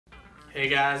Hey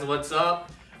guys, what's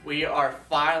up? We are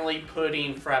finally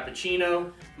putting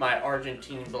Frappuccino, my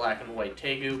Argentine black and white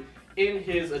Tegu, in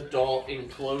his adult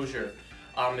enclosure.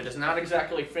 It is not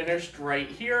exactly finished right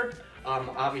here.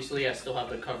 Obviously I still have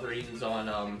the coverings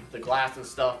on the glass and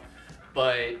stuff,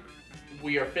 but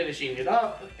we are finishing it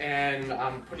up and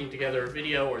I'm putting together a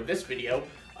video, or this video,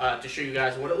 to show you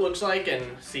guys what it looks like and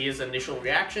see his initial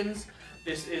reactions.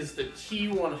 This is the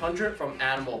T100 from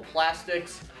Animal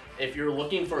Plastics. If you're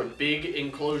looking for a big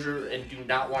enclosure and do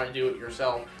not want to do it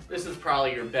yourself, this is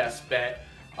probably your best bet.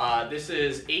 This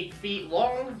is 8 feet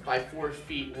long by 4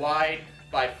 feet wide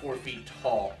by 4 feet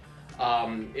tall.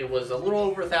 It was a little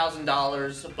over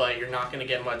 $1,000, but you're not going to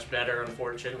get much better,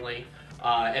 unfortunately.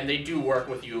 And they do work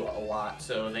with you a lot,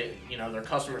 so their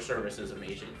customer service is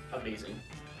amazing.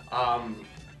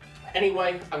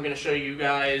 Anyway, I'm going to show you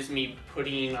guys me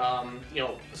putting,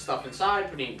 the stuff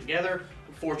inside, putting it together.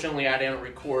 Unfortunately, I didn't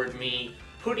record me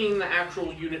putting the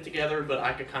actual unit together, but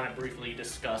I could kind of briefly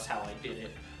discuss how I did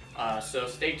it. So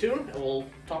stay tuned and we'll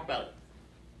talk about it.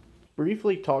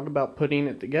 Briefly talk about putting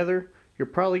it together. You're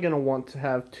probably going to want to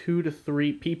have 2 to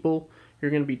 3 people. You're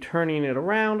going to be turning it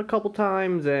around a couple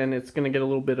times and it's going to get a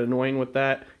little bit annoying with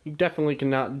that. You definitely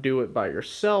cannot do it by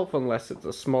yourself unless it's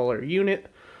a smaller unit.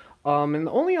 And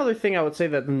the only other thing I would say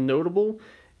that's notable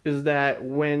is that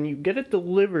when you get it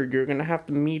delivered, you're going to have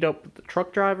to meet up with the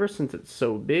truck driver since it's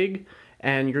so big,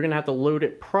 and you're going to have to load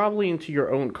it probably into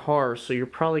your own car, so you're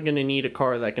probably going to need a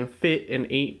car that can fit an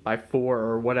 8x4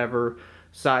 or whatever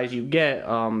size you get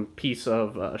piece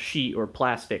of sheet or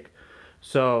plastic.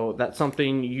 So that's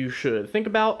something you should think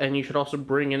about, and you should also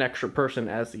bring an extra person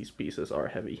as these pieces are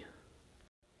heavy.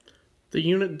 The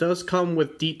unit does come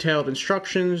with detailed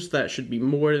instructions that should be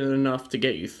more than enough to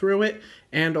get you through it,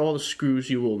 and all the screws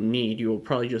you will need. You will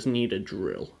probably just need a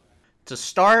drill. To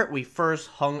start, we first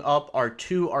hung up our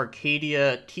 2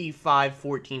 Arcadia T5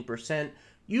 14%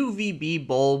 UVB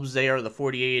bulbs. They are the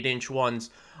 48-inch ones.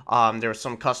 There are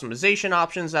some customization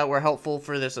options that were helpful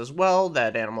for this as well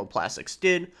that Animal Plastics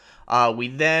did. We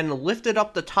then lifted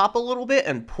up the top a little bit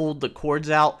and pulled the cords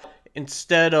out,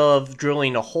 instead of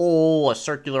drilling a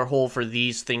circular hole for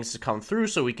these things to come through,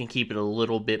 so we can keep it a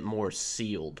little bit more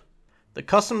sealed. The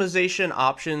customization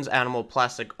options Animal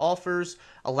Plastic offers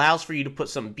allows for you to put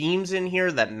some beams in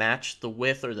here that match the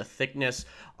width or the thickness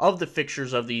of the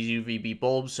fixtures of these UVB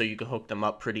bulbs, so you can hook them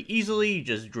up pretty easily. You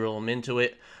just drill them into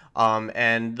it.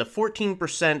 And the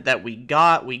 14% that we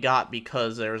got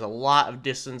because there's a lot of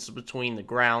distance between the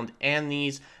ground and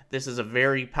these. This is a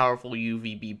very powerful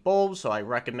UVB bulb, so I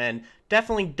recommend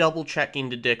definitely double checking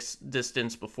the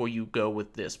distance before you go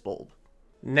with this bulb.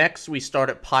 Next, we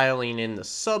started piling in the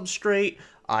substrate.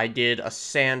 I did a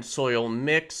sand soil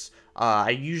mix. I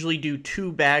usually do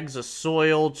 2 bags of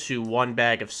soil to 1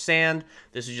 bag of sand.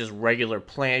 This is just regular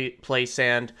play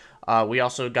sand. We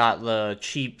also got the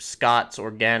cheap Scott's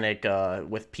organic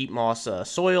with peat moss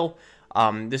soil.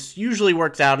 This usually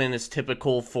works out and is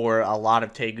typical for a lot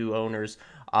of Tegu owners.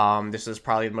 This is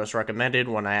probably the most recommended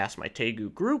when I ask my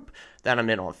Tegu group that I'm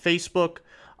in on Facebook.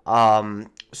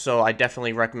 So I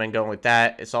definitely recommend going with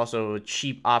that. It's also a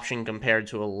cheap option compared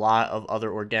to a lot of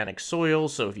other organic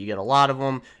soils, so if you get a lot of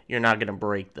them, you're not going to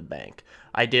break the bank.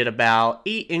 I did about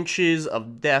 8 inches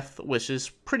of depth, which is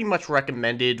pretty much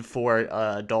recommended for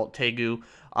adult Tegu.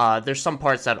 There's some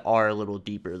parts that are a little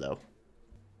deeper though.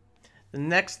 The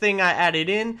next thing I added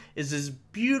in is this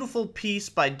beautiful piece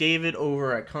by David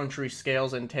over at Country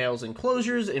Scales and Tails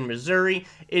Enclosures in Missouri.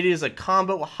 It is a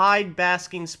combo hide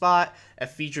basking spot. It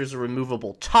features a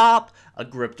removable top, a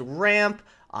gripped ramp,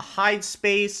 a hide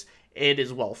space. It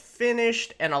is well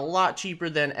finished and a lot cheaper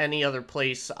than any other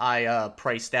place I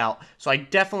priced out. So I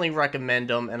definitely recommend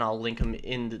them, and I'll link them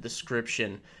in the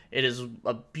description. It is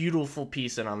a beautiful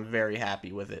piece and I'm very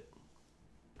happy with it.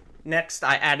 Next,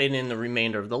 I added in the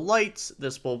remainder of the lights.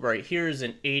 This bulb right here is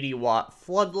an 80-watt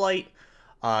floodlight.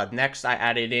 Next, I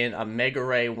added in a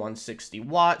Megaray 160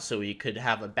 watt, so we could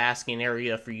have a basking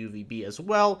area for UVB as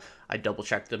well. I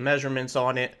double-checked the measurements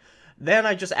on it. Then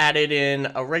I just added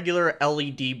in a regular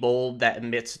LED bulb that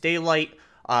emits daylight,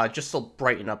 just to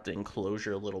brighten up the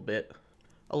enclosure a little bit.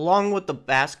 Along with the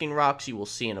basking rocks you will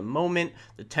see in a moment,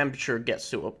 the temperature gets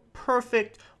to a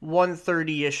perfect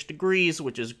 130-ish degrees,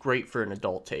 which is great for an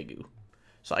adult Tegu.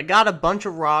 So I got a bunch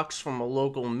of rocks from a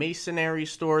local masonry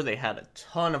store. They had a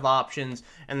ton of options,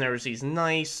 and there was these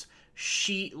nice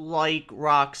sheet-like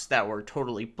rocks that were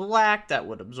totally black that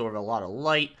would absorb a lot of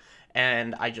light,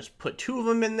 and I just put 2 of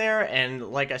them in there,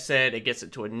 and like I said, it gets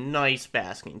it to a nice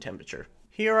basking temperature.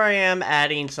 Here I am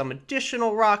adding some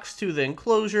additional rocks to the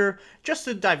enclosure just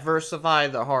to diversify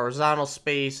the horizontal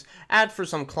space, add for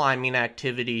some climbing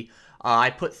activity.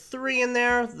 I put 3 in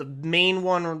there. The main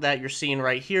one that you're seeing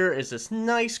right here is this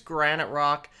nice granite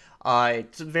rock.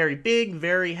 It's very big,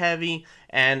 very heavy,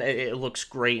 and it looks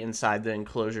great inside the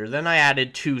enclosure. Then I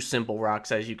added 2 simple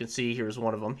rocks, as you can see. Here's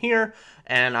one of them here,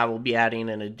 and I will be adding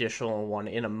an additional one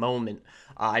in a moment.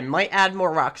 I might add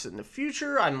more rocks in the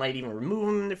future. I might even remove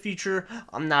them in the future.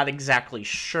 I'm not exactly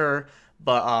sure,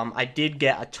 but I did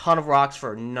get a ton of rocks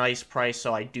for a nice price,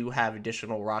 so I do have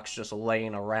additional rocks just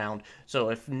laying around. So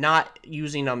if not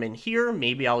using them in here,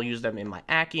 maybe I'll use them in my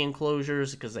Ackie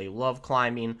enclosures because they love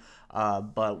climbing,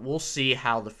 but we'll see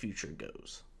how the future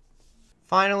goes.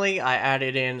 Finally, I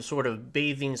added in sort of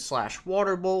bathing /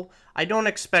 water bowl. I don't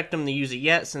expect him to use it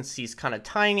yet since he's kind of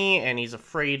tiny and he's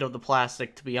afraid of the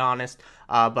plastic, to be honest,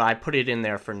 but I put it in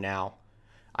there for now.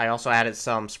 I also added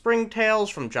some Springtails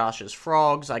from Josh's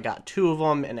Frogs. I got 2 of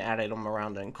them and added them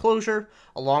around the enclosure.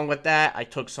 Along with that, I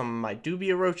took some of my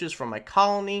dubia roaches from my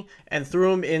colony and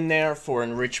threw them in there for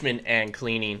enrichment and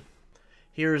cleaning.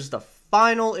 Here's the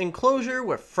final enclosure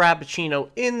with Frappuccino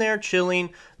in there chilling.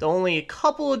 The only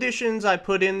couple additions I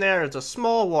put in there is a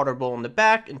small water bowl in the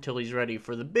back until he's ready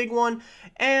for the big one,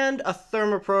 and a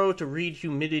ThermoPro to read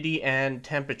humidity and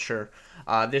temperature.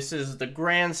 This is the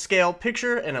grand scale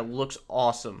picture and it looks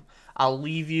awesome. I'll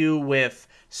leave you with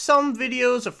some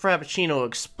videos of Frappuccino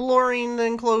exploring the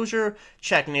enclosure,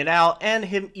 checking it out, and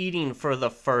him eating for the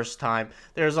first time.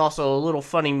 There's also a little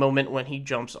funny moment when he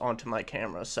jumps onto my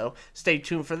camera, so stay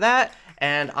tuned for that,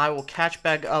 and I will catch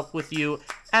back up with you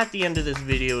at the end of this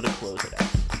video to close it out.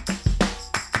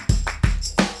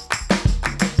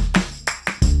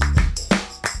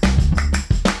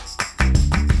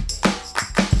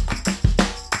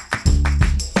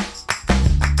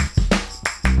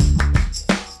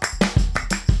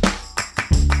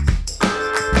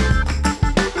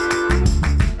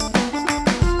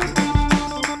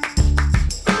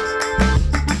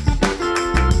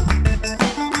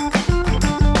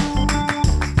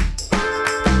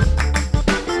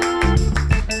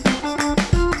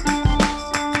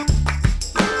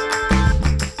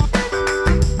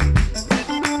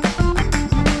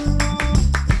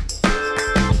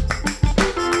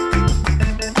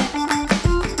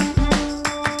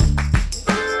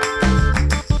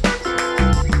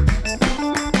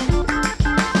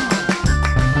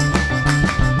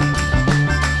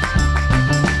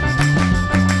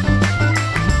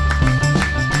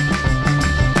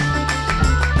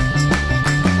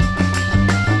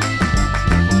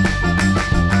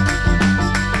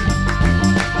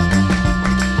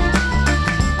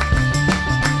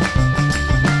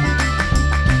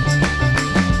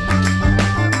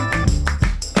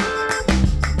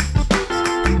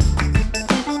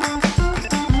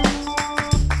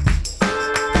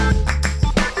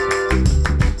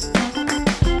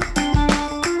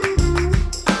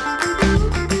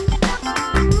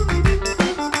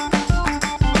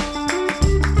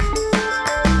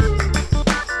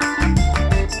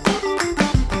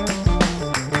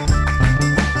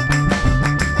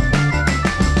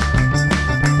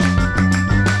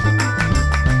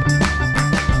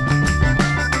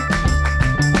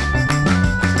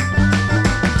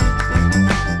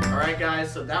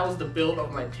 So that was the build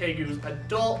of my Tegu's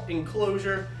adult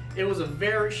enclosure. It was a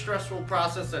very stressful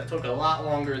process that took a lot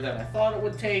longer than I thought it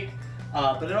would take,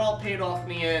 but it all paid off in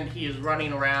the end. He is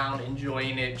running around,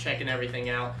 enjoying it, checking everything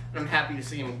out, and I'm happy to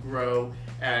see him grow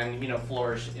and, you know,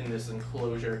 flourish in this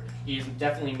enclosure. He's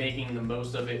definitely making the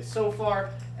most of it so far,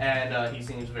 and he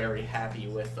seems very happy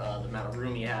with the amount of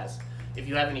room he has. If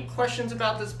you have any questions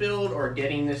about this build or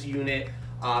getting this unit,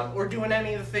 or doing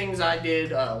any of the things I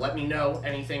did, let me know.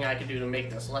 Anything I can do to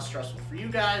make this less stressful for you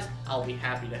guys, I'll be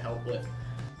happy to help with.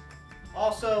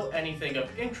 Also, anything of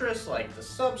interest, like the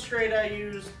substrate I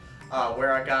used,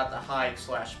 where I got the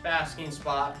hide/basking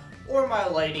spot, or my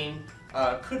lighting,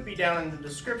 could be down in the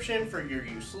description for your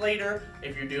use later.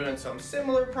 If you're doing some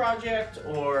similar project,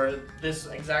 or this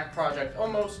exact project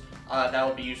almost, that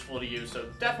will be useful to you. So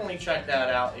definitely check that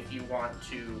out if you want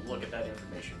to look at that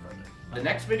information further. The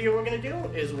next video we're going to do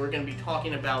is we're going to be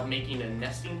talking about making a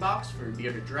nesting box for a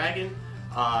bearded dragon.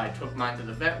 I took mine to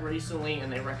the vet recently,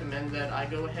 and they recommend that I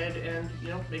go ahead and, you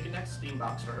know, make a nesting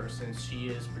box for her since she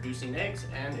is producing eggs,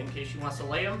 and in case she wants to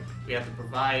lay them, we have to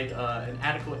provide an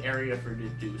adequate area for her to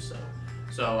do so.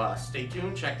 So stay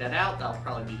tuned, check that out. That'll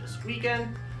probably be this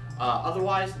weekend.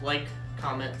 Otherwise, like,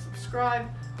 comment, subscribe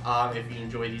if you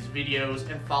enjoy these videos,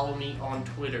 and follow me on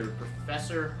Twitter,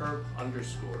 Professor Herp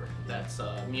 _. That's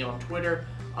me on Twitter.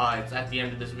 It's at the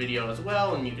end of this video as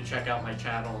well, and you can check out my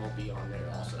channel, and it'll be on there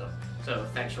also. So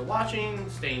thanks for watching,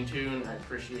 staying tuned, I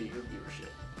appreciate your viewership.